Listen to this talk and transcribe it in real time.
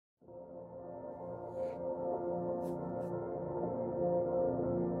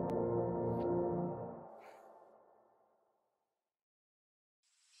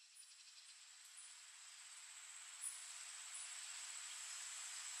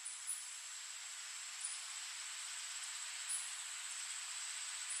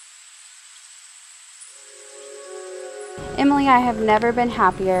Emilie, I have never been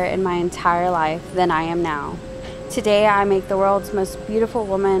happier in my entire life than I am now. Today I make the world's most beautiful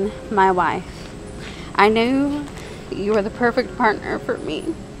woman my wife. I knew you were the perfect partner for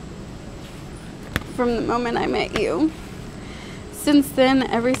me from the moment I met you. Since then,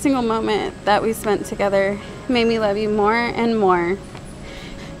 every single moment that we spent together made me love you more and more.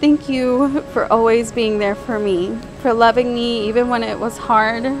 Thank you for always being there for me, for loving me even when it was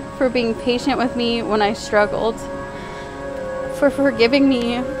hard, for being patient with me when I struggled, for forgiving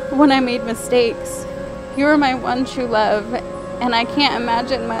me when I made mistakes. You are my one true love, and I can't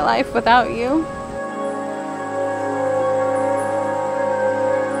imagine my life without you.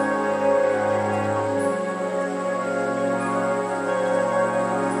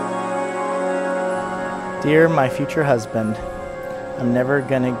 Dear my future husband, I'm never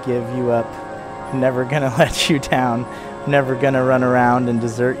gonna give you up. I'm never gonna let you down. I'm never gonna run around and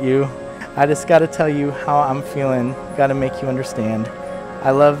desert you. I just gotta tell you how I'm feeling, gotta make you understand.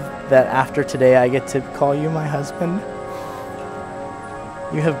 I love that after today I get to call you my husband.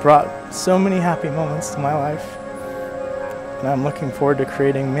 You have brought so many happy moments to my life, and I'm looking forward to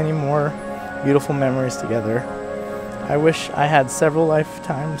creating many more beautiful memories together. I wish I had several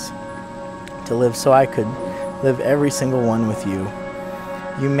lifetimes to live so I could live every single one with you.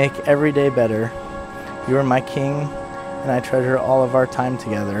 You make every day better. You are my king, and I treasure all of our time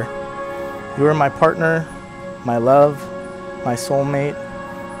together. You are my partner, my love, my soulmate,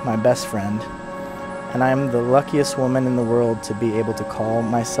 my best friend, and I am the luckiest woman in the world to be able to call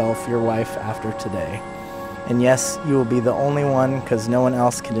myself your wife after today. And yes, you will be the only one, because no one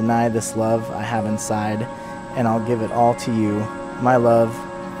else can deny this love I have inside, and I'll give it all to you. My love,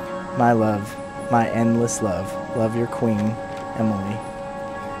 my endless love. Love, your queen, Emilie.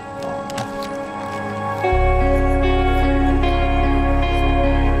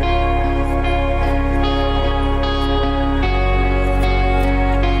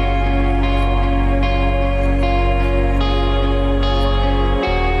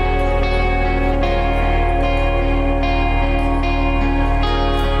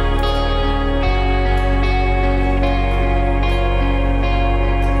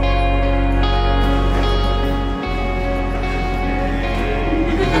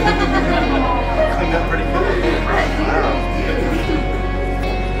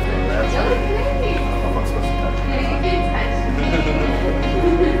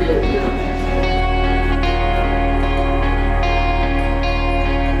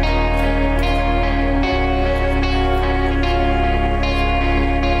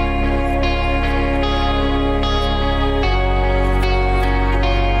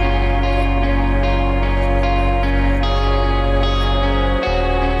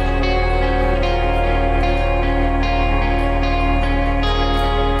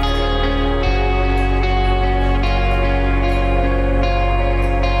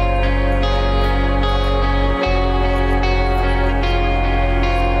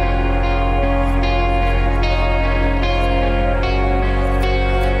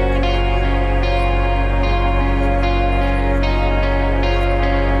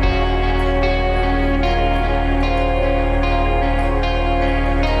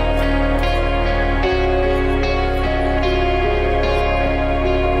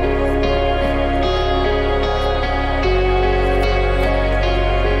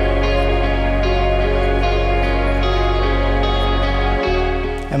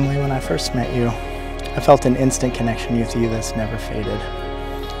 Emilie, when I first met you, I felt an instant connection with you that's never faded.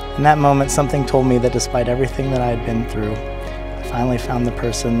 In that moment, something told me that despite everything that I had been through, I finally found the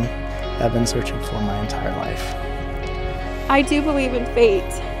person that I've been searching for my entire life. I do believe in fate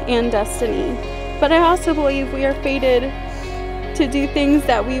and destiny, but I also believe we are fated to do things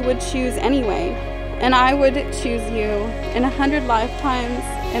that we would choose anyway. And I would choose you. In 100 lifetimes,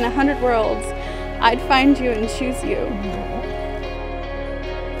 in 100 worlds, I'd find you and choose you.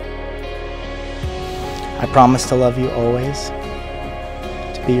 I promise to love you always,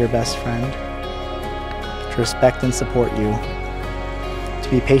 to be your best friend, to respect and support you, to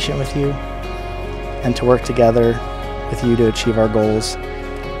be patient with you, and to work together with you to achieve our goals,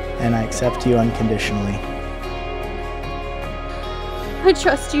 and I accept you unconditionally. I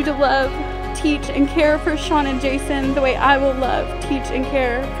trust you to love, teach, and care for Sean and Jason the way I will love, teach, and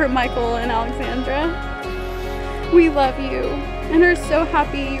care for Michael and Alexandra. We love you and are so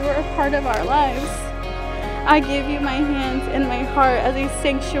happy you are a part of our lives. I give you my hands and my heart as a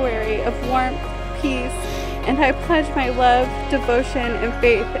sanctuary of warmth, peace, and I pledge my love, devotion, and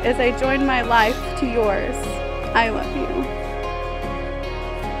faith as I join my life to yours. I love you.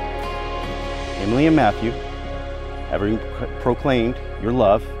 Emilie and Matthew, having proclaimed your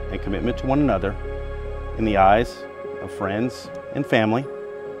love and commitment to one another in the eyes of friends and family,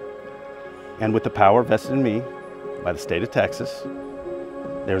 and with the power vested in me by the state of Texas,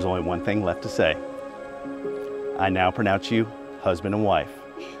 there's only one thing left to say. I now pronounce you husband and wife.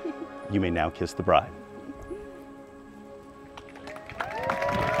 You may now kiss the bride.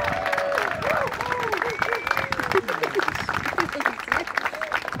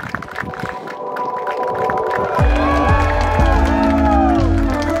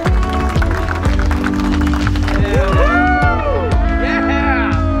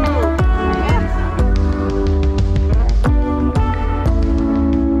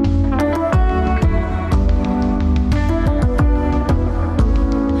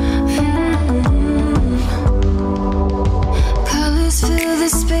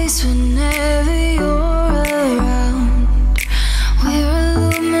 Whenever you're around, we're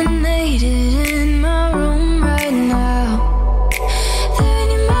illuminated in my room right now. There in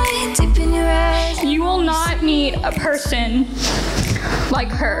your mind, deep in your eyes. You will not meet a person like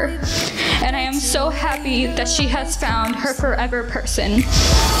her, and I am so happy that she has found her forever person. You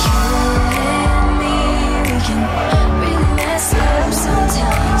and me, we can really mess up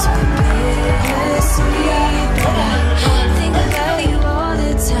sometimes. We're bittersweet, but I think about you all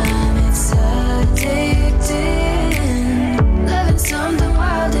the time. It's addicting, loving something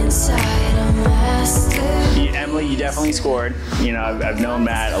wild inside a master. Emily, you definitely scored. You know, I've known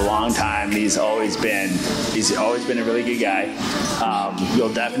Matt a long time. He's always been a really good guy.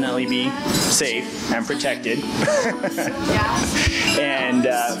 You'll definitely be safe and protected. And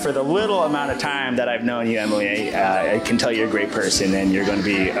for the little amount of time that I've known you, Emily, I can tell you're a great person, and you're going to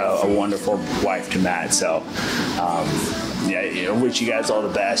be a wonderful wife to Matt. So, yeah, I wish you guys all the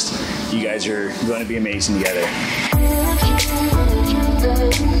best. You guys are going to be amazing together.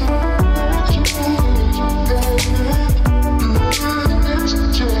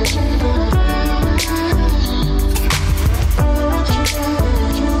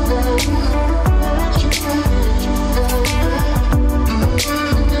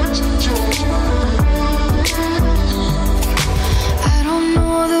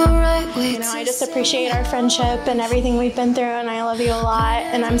 I just appreciate our friendship and everything we've been through, and I love you a lot,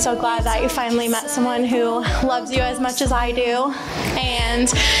 and I'm so glad that you finally met someone who loves you as much as I do. And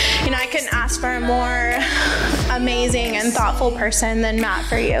you know, I couldn't ask for a more amazing and thoughtful person than Matt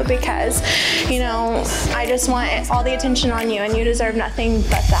for you, because you know, I just want all the attention on you, and you deserve nothing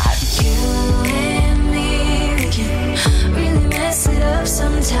but that. You and me, we can really mess it up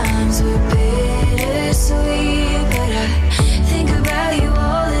sometimes. We're bittersweet, but I think about you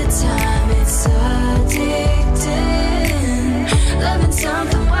all the time. It's addicting, loving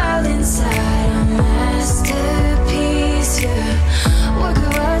something wild inside a masterpiece. Yeah, work of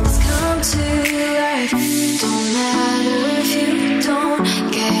art that's come to life. Don't matter if you don't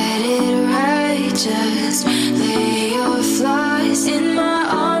get it right. Just lay your flaws in my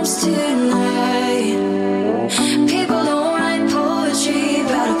arms tonight. People don't write poetry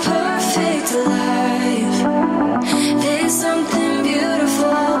about a perfect life. There's something beautiful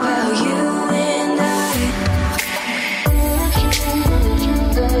about you.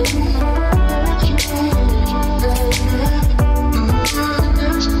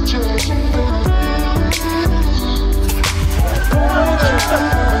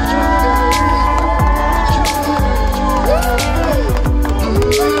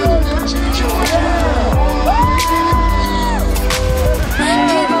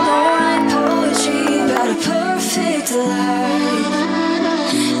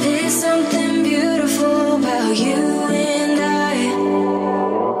 There's something beautiful about you.